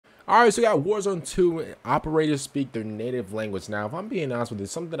All right, so we got Warzone 2. Operators speak their native language. Now, if I'm being honest with you,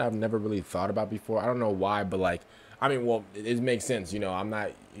 it's something that I've never really thought about before. I don't know why, but like, I mean, well, it makes sense. You know, I'm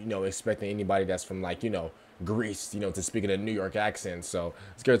not, expecting anybody that's from like, Greece, to speak in a New York accent. So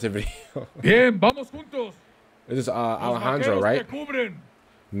let's go to the video. Bien, vamos juntos. This is Alejandro, right?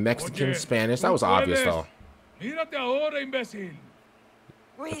 Mexican, Spanish. That was obvious, though. Mírate ahora, imbécil.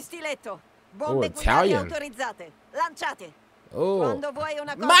 Oh, Italian. Oh,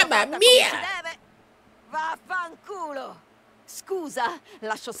 mamma mia! Vaffanculo. Scusa,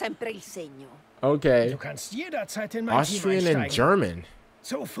 lascio sempre il segno. Okay. Du kannst jederzeit in mein Austrian Team and einsteigen. German.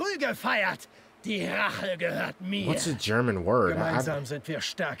 Zu früh gefeiert. Die Rache gehört mir. What's a German word? Gemeinsam sind wir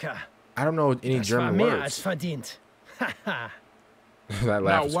stärker. I don't know any Das German war mehr words. als verdient. Haha. That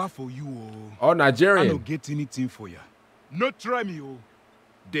Now, laughs. what for you? Oh, I Nigerian. don't get anything for you. Not try me, oh.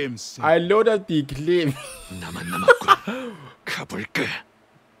 Damn sick. I know that the clip. 가볼까?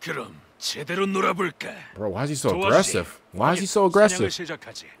 그럼 제대로 놀아볼까? Bro, why is he so aggressive? Why is he so aggressive?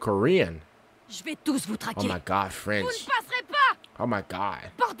 시작하지. Korean. Je vais tous vous Oh traquer. my God, Vous French. ne passerez pas. Oh my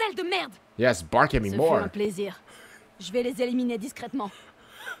God. Bordel de merde. Yes, bark at me Ce fut more. un plaisir. Je vais les éliminer discrètement.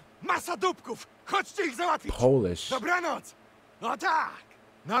 Masa dupków! Chodźcie ich załatwić! Polish. Dobranoc! No tak!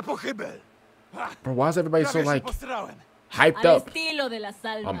 Na pochybel! Bro, why is everybody so Prawie się like postarałem. hyped Al up? estilo de las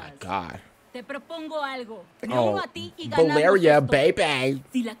almas. Oh my God. Te propongo algo. Me Oh, uno a ti y ganamos Valeria, esto. baby.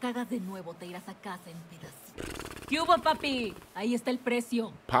 Si la cagas de nuevo, te irás a casa en pedacitos. ¿Qué hubo, papi? Ahí está el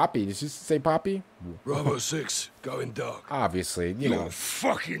precio. Poppy, did you say Poppy? Bravo 6, going dark. Obviously, you know. You're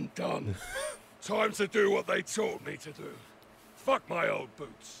fucking done. Time to do what they taught me to do. Fuck my old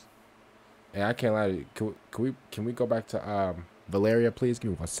boots. Yeah, I can't lie to you. Can we go back to Valeria, please?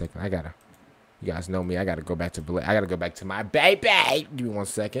 Give me 1 second. You guys know me. I gotta go back to Valeria. I gotta go back to my baby. Give me 1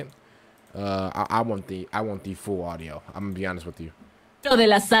 second. I want the full audio. I'm gonna be honest with you. Lo de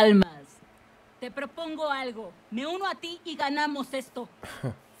las almas. Te propongo algo. Me uno a ti y ganamos esto.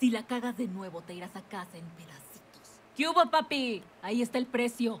 Si la cagas de nuevo, te irás a casa en pedacitos. ¿Qué hubo, papi? Ahí está el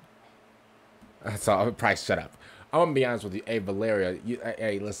precio. That's all. I'll probably shut up. I'm gonna be honest with you. Hey, Valeria.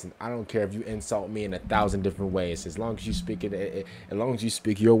 Hey, listen. I don't care if you insult me in 1,000 different ways. As long as you speak it, as long as you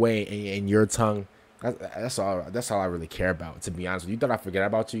speak your way in your tongue. That's all I really care about. To be honest with you, you thought I forget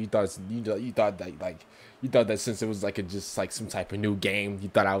about you. You thought that since it was like just like some type of new game, you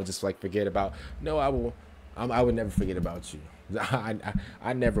thought I would just like forget about. No, I will. I would never forget about you.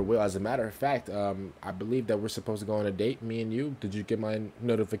 I never will. As a matter of fact, I believe that we're supposed to go on a date, me and you. Did you get my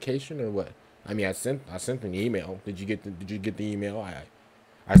notification or what? I mean, I sent an email. Did you get the email?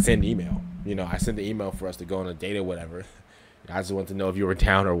 I sent an email. I sent the email for us to go on a date or whatever. I just wanted to know if you were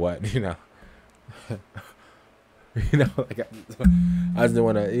down or what. Like I just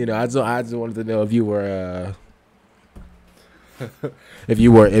want to. I just wanted to know if you were. if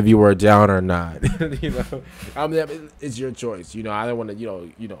you were down or not. I mean, it's your choice. I don't want to.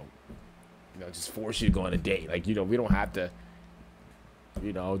 Just force you to go on a date. Like we don't have to.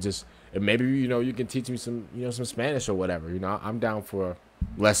 Just. And maybe you can teach me some some Spanish or whatever. I'm down for a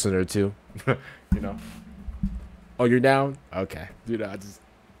lesson or two. Oh, you're down? Okay. I just.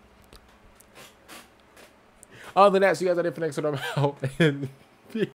 Other than that, so you guys are there for next one. I'm out. And peace.